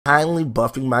kindly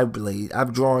buffing my blade.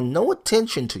 I've drawn no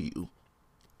attention to you.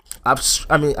 I've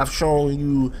shown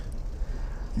you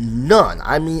none.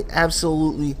 I mean,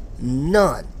 absolutely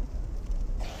none.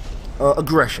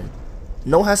 Aggression,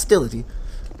 no hostility.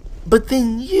 But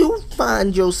then you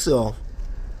find yourself.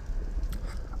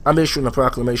 I'm issuing a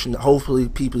proclamation. Hopefully,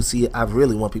 people see it. I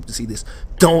really want people to see this.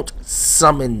 Don't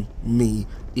summon me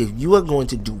if you are going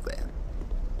to do that.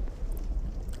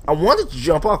 I wanted to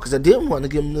jump off because I didn't want to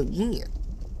give him the win.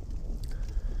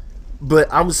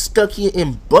 But I was stuck here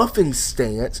in buffing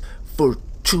stance for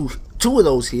two of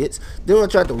those hits. Then when I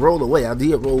tried to roll away, I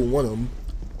did roll one of them.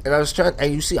 And I was trying,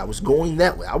 and you see, I was going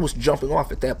that way. I was jumping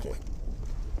off at that point.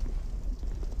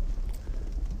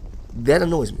 That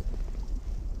annoys me.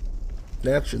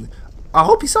 Actually, I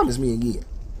hope he summons me again.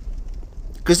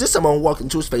 Because this time I'm gonna walk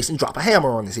into his face and drop a hammer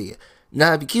on his head.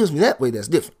 Now, if he kills me that way, that's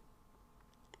different.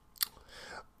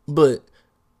 But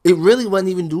it really wasn't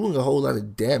even doing a whole lot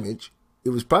of damage. It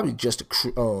was probably just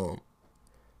a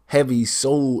heavy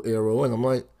soul arrow. And I'm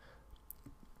like,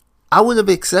 I would have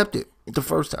accepted it the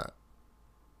first time.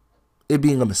 It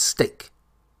being a mistake.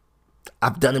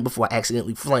 I've done it before. I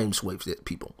accidentally flame swiped at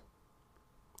people.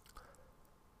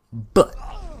 But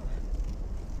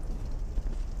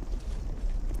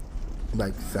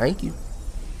like, thank you.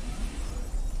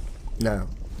 Now,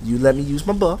 you let me use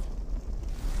my buff.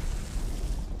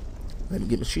 Let me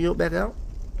get my shield back out.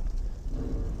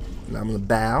 Now I'm gonna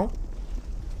bow.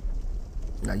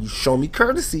 Now you show me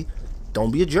courtesy.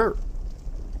 Don't be a jerk.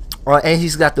 And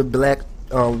he's got the black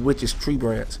witch's tree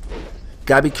branch.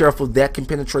 Gotta be careful, that can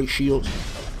penetrate shields.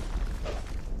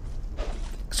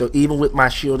 So even with my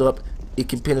shield up, it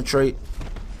can penetrate.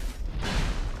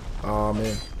 Oh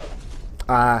man.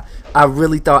 I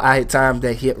really thought I had timed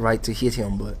that hit right to hit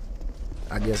him, but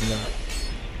I guess not.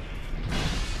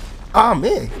 Oh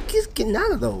man, he's getting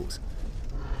out of those.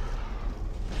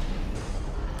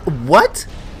 What?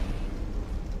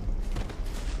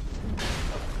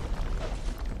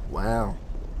 Wow.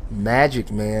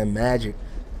 Magic, man, magic.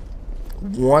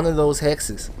 One of those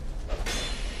hexes.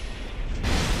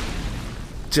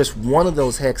 Just one of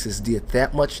those hexes did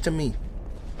that much to me.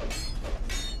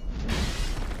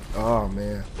 Oh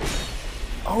man.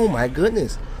 Oh my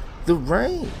goodness. The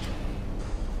range.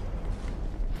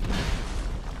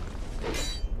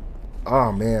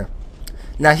 Oh man.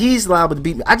 Now he's liable to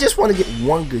beat me. I just want to get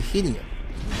one good hit in.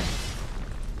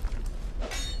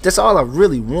 That's all I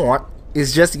really want,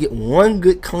 is just to get one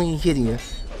good clean hit in.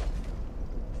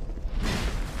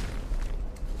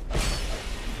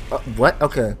 What?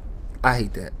 Okay. I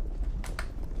hate that.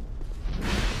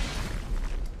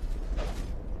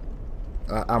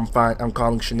 I'm fine. I'm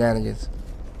calling shenanigans.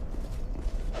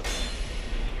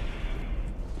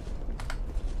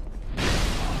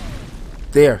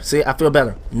 There. See, I feel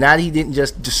better. Now he didn't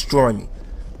just destroy me.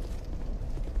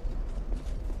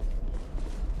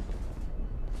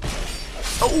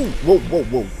 Oh, whoa, whoa,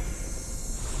 whoa.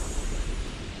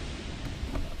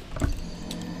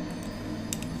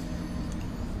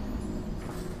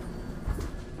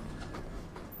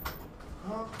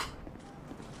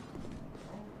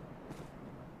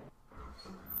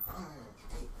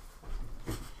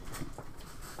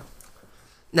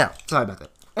 Now, sorry about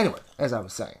that. Anyway, as I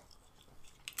was saying,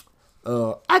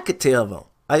 I could tell though.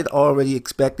 I had already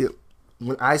expected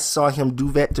when I saw him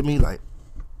do that to me. Like,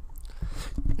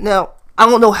 now I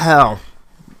don't know how,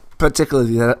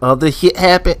 particularly that other hit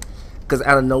happened, because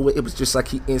out of nowhere it was just like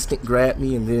he instant grabbed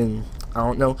me, and then I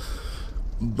don't know.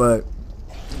 But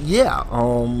yeah,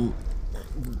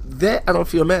 that I don't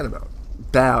feel mad about.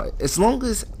 Bow, as long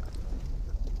as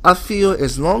I feel,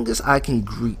 as long as I can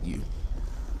greet you,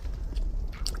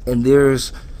 and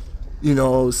there's, you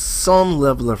know, some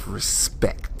level of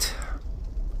respect,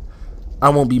 I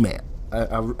won't be mad.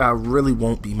 I really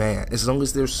won't be mad, as long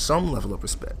as there's some level of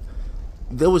respect.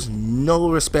 There was no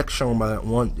respect shown by that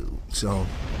one dude, so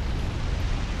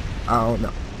I don't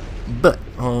know. But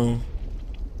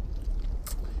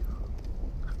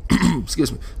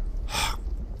excuse me.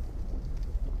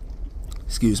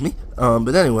 Excuse me.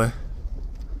 But anyway,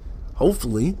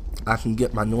 hopefully I can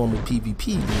get my normal PvP,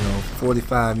 you know,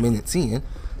 45 minutes in.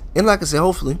 And like I said,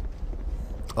 hopefully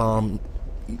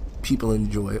people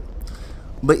enjoy it.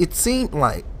 But it seemed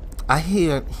like I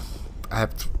had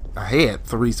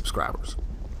 3 subscribers.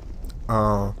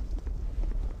 But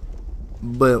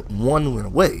one went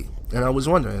away. And I was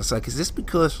wondering, it's like, is this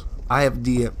because I have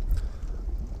did,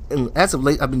 and as of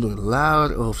late I've been doing a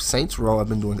lot of Saints Row, I've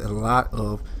been doing a lot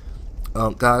of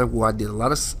God of War, I did a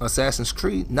lot of Assassin's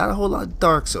Creed, not a whole lot of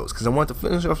Dark Souls, because I wanted to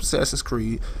finish off Assassin's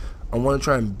Creed. I want to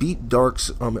try and beat not Dark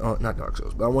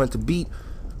Souls, but I wanted to beat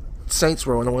Saints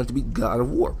Row, and I wanted to beat God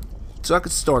of War. so I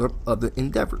could start up other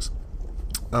endeavors.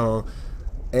 And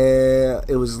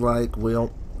it was like,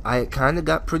 well, I kind of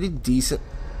got pretty decent.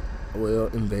 Well,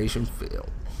 invasion failed.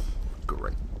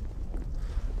 Great.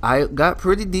 I got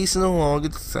pretty decent along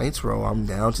at Saints Row. I'm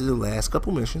down to the last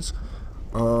couple missions.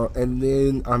 And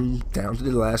then I'm down to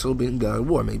the last little bit in God of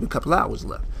War. Maybe a couple hours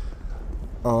left.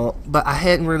 But I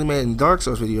hadn't really made any Dark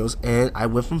Souls videos, and I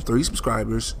went from 3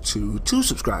 subscribers to 2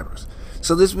 subscribers.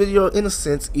 So this video, in a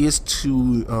sense, is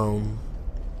to,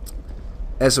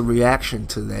 as a reaction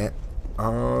to that,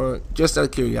 just out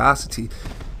of curiosity.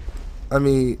 I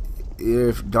mean,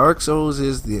 if Dark Souls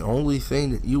is the only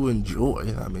thing that you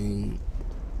enjoy, I mean,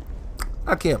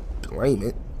 I can't blame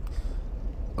it.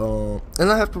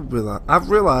 And I have to realize, I've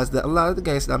realized that a lot of the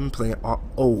games that I've been playing are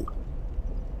old.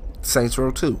 Saints Row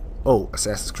 2, old.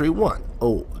 Assassin's Creed 1,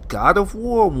 old. God of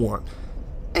War 1,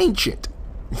 ancient.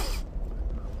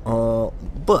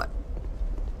 But,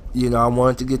 you know, I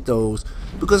wanted to get those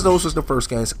because those was the first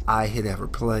games I had ever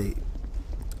played.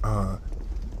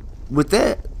 With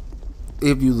that,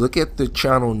 if you look at the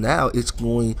channel now, it's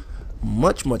going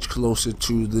much closer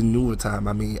to the newer time.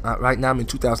 I mean, right now I'm in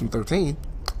 2013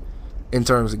 in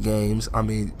terms of games. I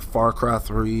mean, Far Cry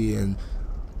 3 and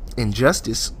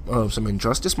Injustice, some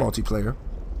Injustice multiplayer.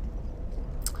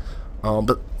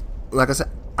 But like I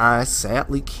said, I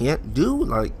sadly can't do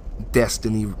like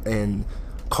Destiny and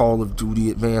Call of Duty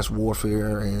Advanced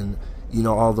Warfare and, you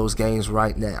know, all those games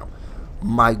right now.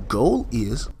 My goal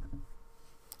is,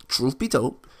 truth be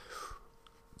told,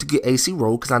 to get AC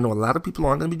Rogue, because I know a lot of people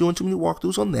aren't going to be doing too many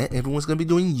walkthroughs on that. Everyone's going to be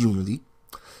doing Unity.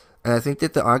 And I think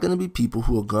that there are going to be people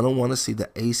who are going to want to see the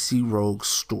AC Rogue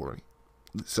story.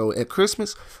 So at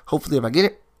Christmas, hopefully if I get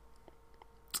it,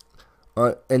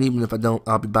 and even if I don't,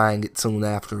 I'll be buying it soon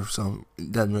after, so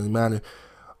it doesn't really matter.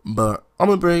 But I'm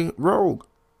going to bring Rogue,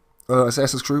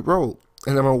 Assassin's Creed Rogue,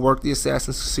 and I'm going to work the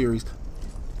Assassin's series.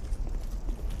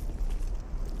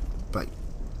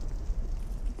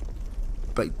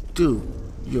 But dude,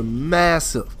 you're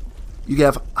massive. You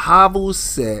have Havel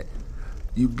set.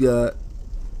 You got,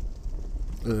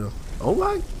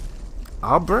 alright,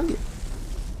 I'll bring it.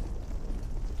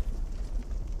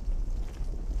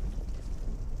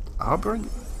 I'll bring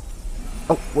it.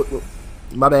 Oh, wait.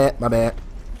 My bad.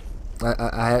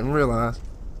 I hadn't realized.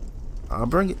 I'll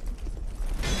bring it.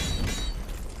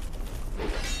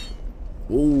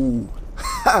 Ooh.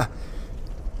 Ha!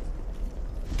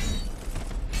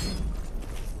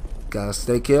 Gotta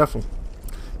stay careful.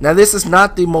 Now, this is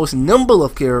not the most nimble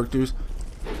of characters.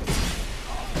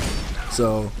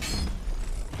 So,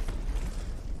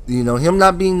 you know, him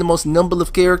not being the most nimble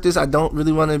of characters, I don't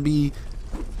really want to be...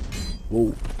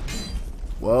 Whoa.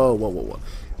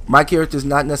 My character is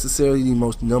not necessarily the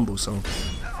most nimble, so...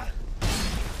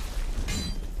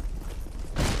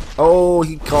 Oh,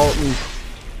 he caught me.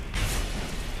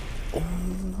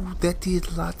 Oh, that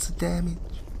did lots of damage.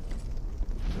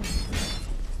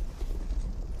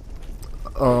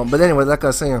 But anyway, like I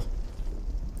was saying,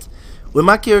 with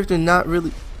my character not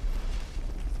really...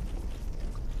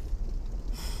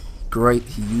 Great,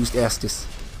 he used Estus.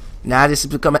 Now this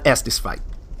has become an Estus fight.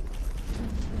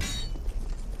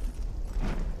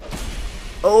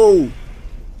 Oh!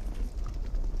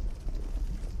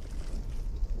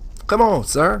 Come on,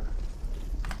 sir.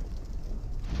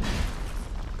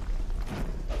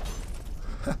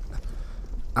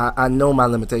 I know my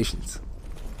limitations.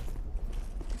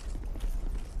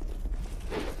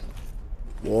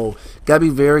 Whoa. Gotta be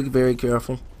very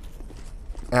careful.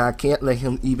 And I can't let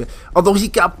him even... Although he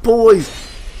got poise.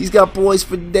 He's got poise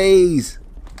for days.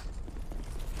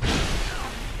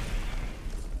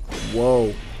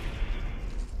 Whoa.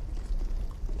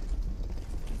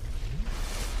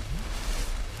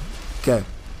 Okay.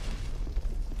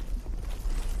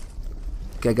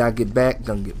 Okay, gotta get back.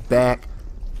 Gonna get back.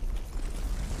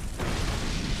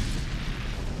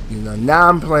 You know, now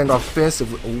I'm playing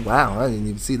offensive. Oh, wow. I didn't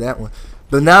even see that one.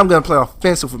 But now I'm gonna play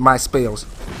offensive with my spells.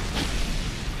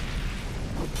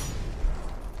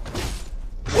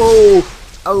 Oh,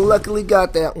 I luckily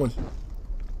got that one.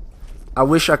 I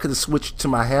wish I could have switched to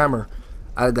my hammer.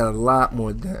 I got a lot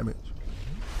more damage.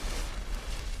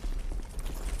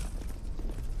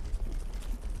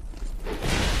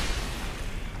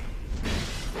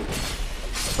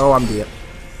 Oh, I'm dead.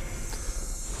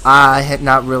 I had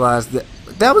not realized that.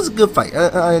 That was a good fight.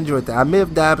 I enjoyed that. I may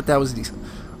have died, but that was decent.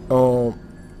 For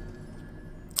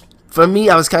me,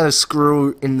 I was kind of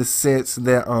screwed in the sense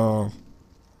that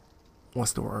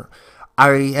what's the word?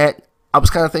 I was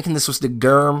kind of thinking this was the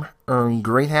Germ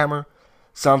Great Hammer,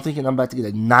 so I'm thinking I'm about to get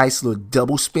a nice little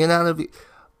double spin out of it,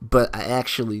 but I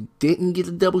actually didn't get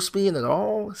a double spin at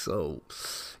all. So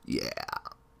yeah,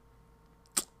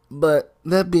 But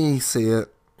that being said,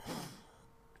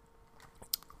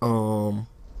 man,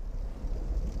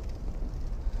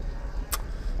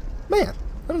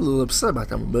 I'm a little upset about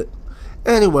that one. But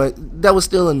anyway, that was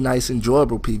still a nice,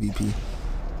 enjoyable PvP.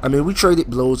 I mean, we traded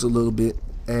blows a little bit,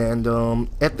 and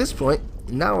at this point,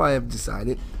 now I have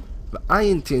decided that I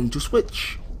intend to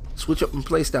switch up my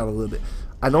playstyle a little bit.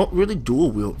 I don't really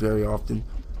dual wield very often,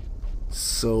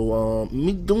 so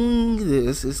me doing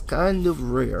this is kind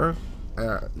of rare.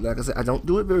 Like I said, I don't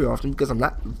do it very often because I'm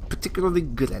not particularly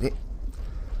good at it.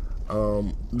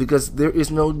 Because there is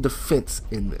no defense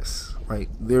in this. Right?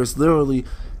 There's literally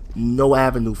no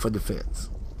avenue for defense.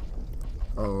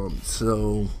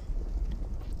 So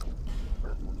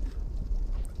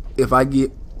if I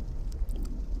get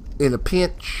in a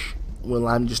pinch, well,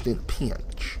 I'm just in a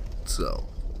pinch. So,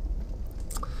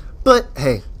 but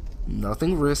hey,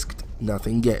 nothing risked,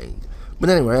 nothing gained. But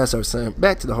anyway, as I was saying,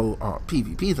 back to the whole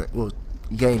PvP thing, well,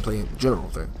 gameplay in general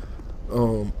thing.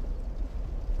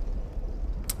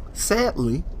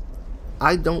 Sadly,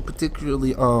 I don't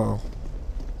particularly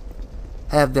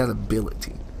have that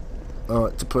ability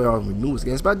to play all the newest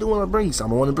games, but I do want to bring you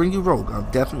some. I want to bring you Rogue. I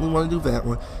definitely want to do that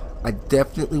one. I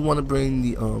definitely want to bring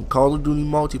the Call of Duty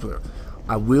multiplayer.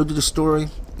 I will do the story.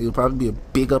 It'll probably be a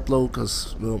big upload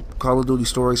because Call of Duty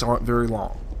stories aren't very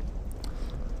long.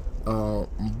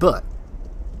 But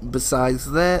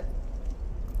besides that,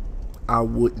 I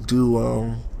would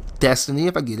do Destiny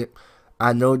if I get it.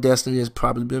 I know Destiny has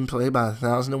probably been played by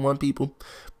 1,001 people,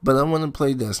 but I want to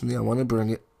play Destiny. I want to bring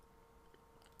it.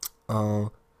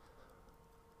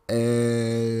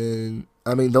 And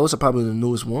I mean, those are probably the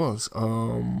newest ones.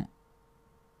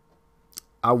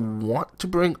 I want to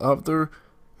bring other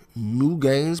new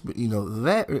games, but you know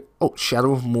that. Oh,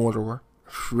 Shadow of Mordor.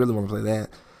 I really want to play that.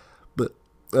 But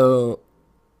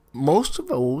most of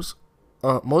those,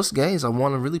 most games I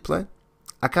want to really play,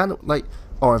 I kind of like.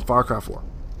 Oh, and Far Cry 4.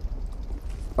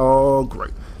 Oh,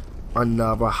 great.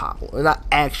 Another hobble. And I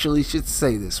actually should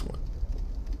say this one.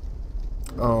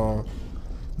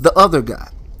 The other guy.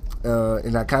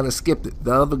 And I kind of skipped it.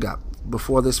 The other guy,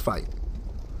 before this fight,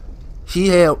 he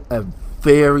had a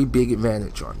very big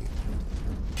advantage on me.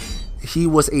 He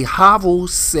was a hovel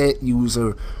set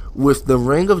user with the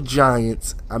Ring of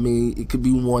Giants. I mean, it could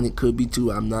be one, it could be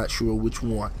two. I'm not sure which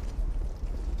one.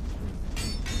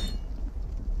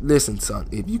 Listen, son,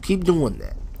 if you keep doing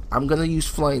that, I'm going to use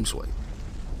Flame Sway.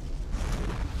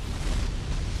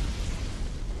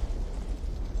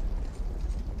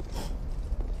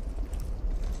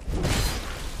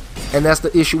 And that's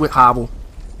the issue with Hobble.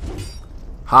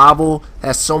 Hobble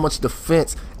has so much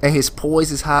defense, and his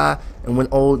poise is high, and when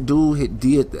old dude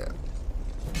did that.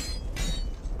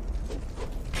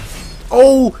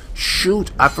 Oh,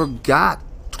 shoot, I forgot.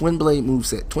 Twin Blade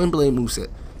moveset. Twin Blade moveset.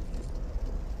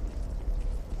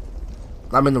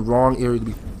 I'm in the wrong area to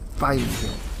be fighting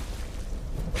him.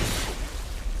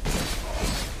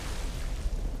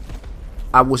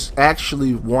 I was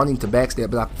actually wanting to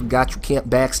backstab, but I forgot you can't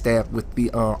backstab with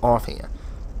the offhand.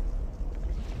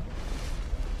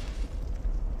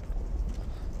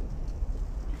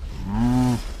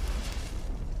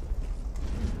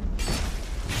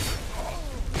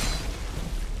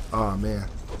 Oh man.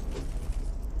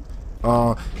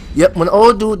 Yep. When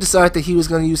old dude decided that he was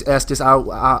gonna use Estus,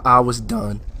 I was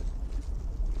done.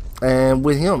 And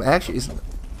with him, actually,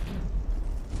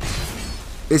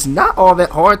 it's not all that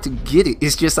hard to get it.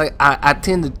 It's just like I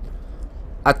tend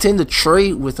to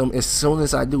trade with him as soon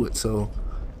as I do it, so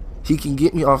he can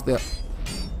get me off that.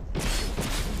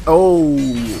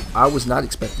 Oh, I was not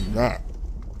expecting that.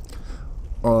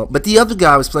 But the other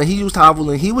guy was playing. He used Hovel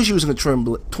and he was using a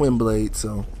twin blade.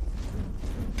 So,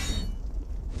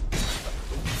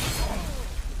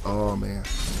 oh man,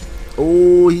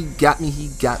 oh he got me. He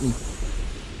got me.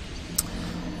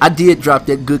 I did drop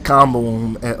that good combo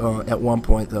on him at one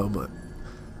point though, but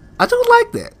I don't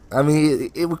like that. I mean,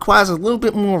 it requires a little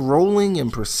bit more rolling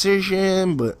and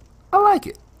precision, but I like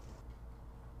it.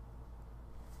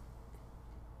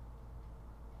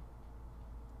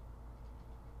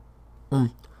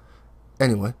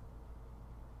 Anyway,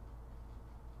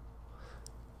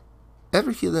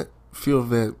 ever feel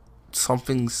that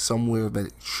something's somewhere that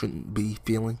it shouldn't be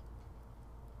feeling?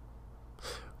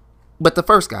 But the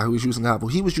first guy who was using Hobble,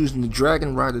 he was using the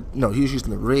Dragon Rider. No, he was using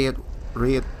the Red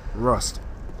Rust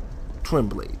twin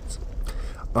blades.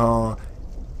 Now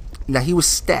he was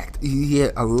stacked. He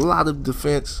had a lot of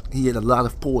defense. He had a lot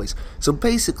of poise. So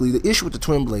basically, the issue with the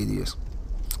twin blade is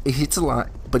it hits a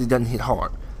lot, but it doesn't hit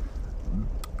hard.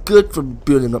 Good for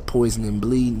building up poison and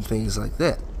bleed and things like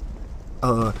that.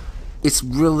 it's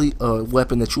really a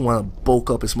weapon that you want to bulk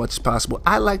up as much as possible.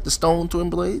 I like the stone twin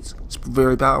blades. It's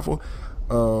very powerful,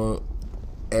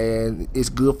 and it's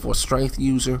good for a strength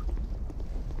user.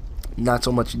 Not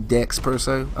so much dex per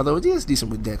se, although it is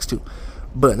decent with dex too.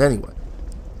 But anyway,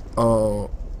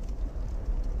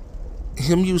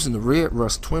 him using the red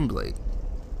rust twin blade,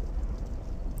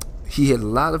 he had a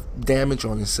lot of damage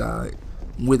on his side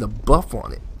with a buff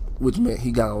on it, which meant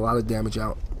he got a lot of damage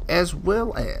out, as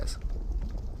well as,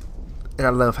 and I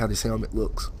love how this helmet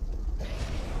looks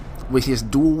with his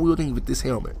dual wielding with this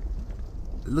helmet.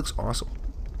 It looks awesome.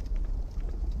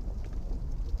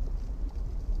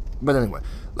 But anyway,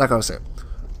 like I was saying,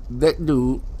 that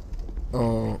dude,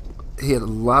 he had a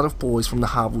lot of poise from the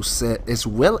hovel set, as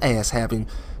well as having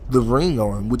the ring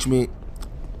on, which meant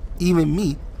even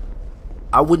me,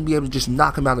 I wouldn't be able to just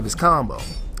knock him out of his combo.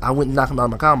 I wouldn't knock him out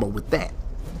of my combo with that.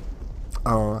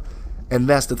 And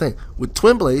that's the thing. With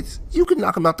twin blades, you can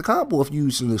knock him out the combo if you're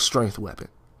using a strength weapon.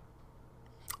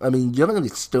 I mean, you're going to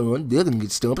get stunned, they're going to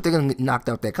get stunned, but they're going to get knocked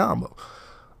out that combo.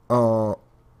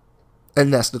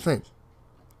 And that's the thing.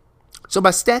 So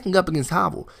by stacking up against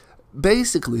Hovel,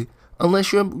 basically,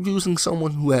 unless you're using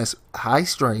someone who has high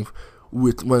strength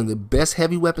with one of the best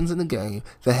heavy weapons in the game,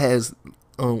 that has,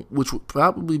 which would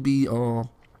probably be the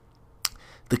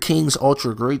King's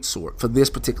Ultra Greatsword for this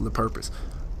particular purpose,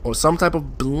 or some type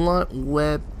of blunt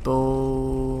weapon,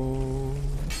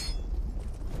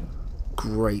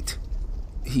 great,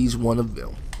 he's one of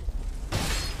them.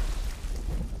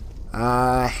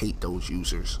 I hate those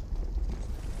users.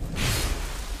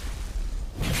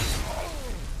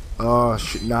 Oh, I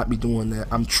should not be doing that.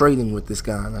 I'm trading with this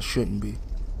guy and I shouldn't be.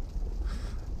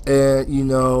 And, you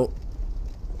know,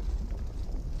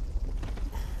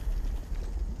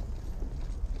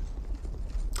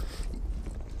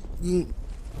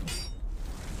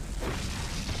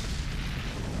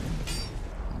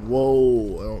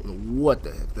 whoa, I don't know what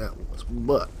the heck that was,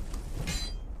 but,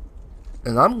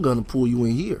 and I'm gonna pull you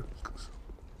in here.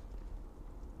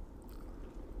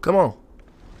 Come on.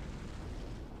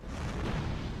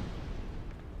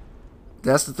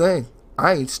 That's the thing.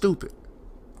 I ain't stupid.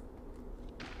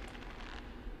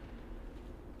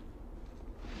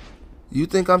 You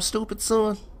think I'm stupid,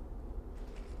 son?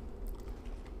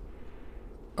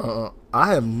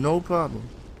 I have no problem.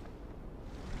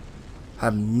 I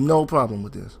have no problem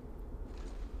with this.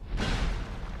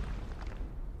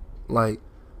 Like,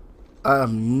 I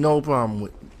have no problem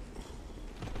with.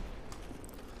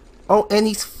 Oh, and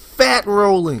he's fat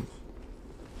rolling.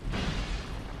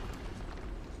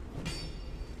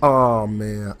 Oh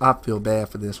man, I feel bad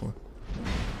for this one.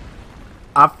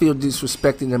 I feel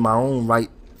disrespected in my own right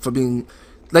for being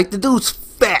like, the dude's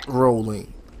fat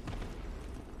rolling.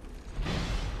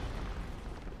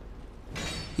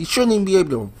 He shouldn't even be able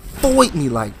to avoid me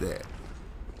like that.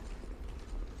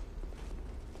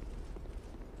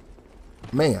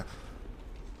 Man.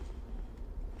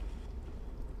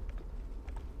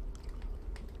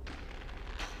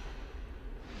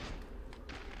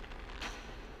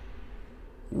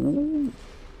 Ooh.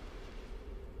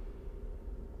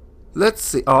 Let's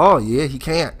see. Oh yeah, he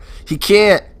can't. He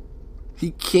can't.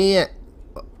 He can't.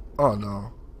 Oh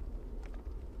no.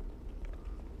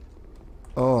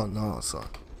 Oh no, son.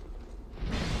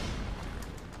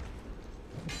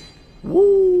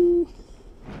 Woo.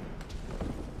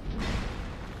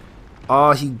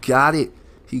 Oh, he got it.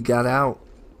 He got out.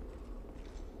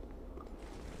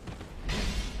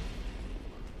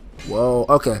 Whoa.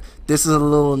 Okay. This is a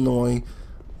little annoying.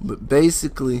 But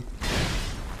basically,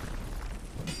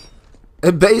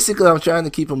 I'm trying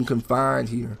to keep him confined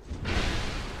here.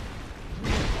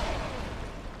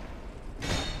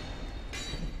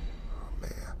 Oh,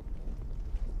 man.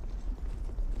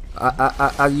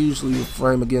 I usually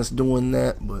refrain against doing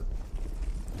that, but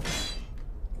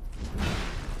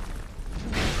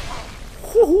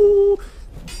whoo,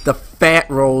 the fat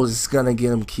roll is gonna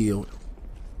get him killed.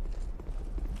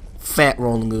 Fat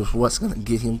rolling is what's gonna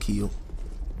get him killed.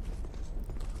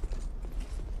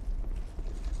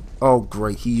 Oh,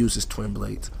 great. He uses twin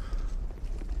blades.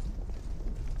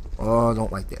 Oh, I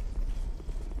don't like that.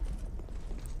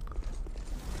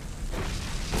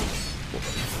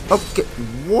 Okay.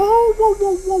 Whoa, whoa,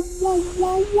 whoa, whoa, whoa,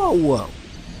 whoa, whoa,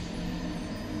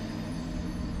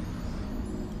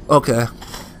 whoa. Okay.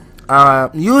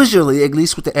 Usually, at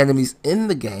least with the enemies in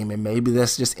the game, and maybe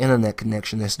that's just internet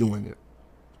connection that's doing it,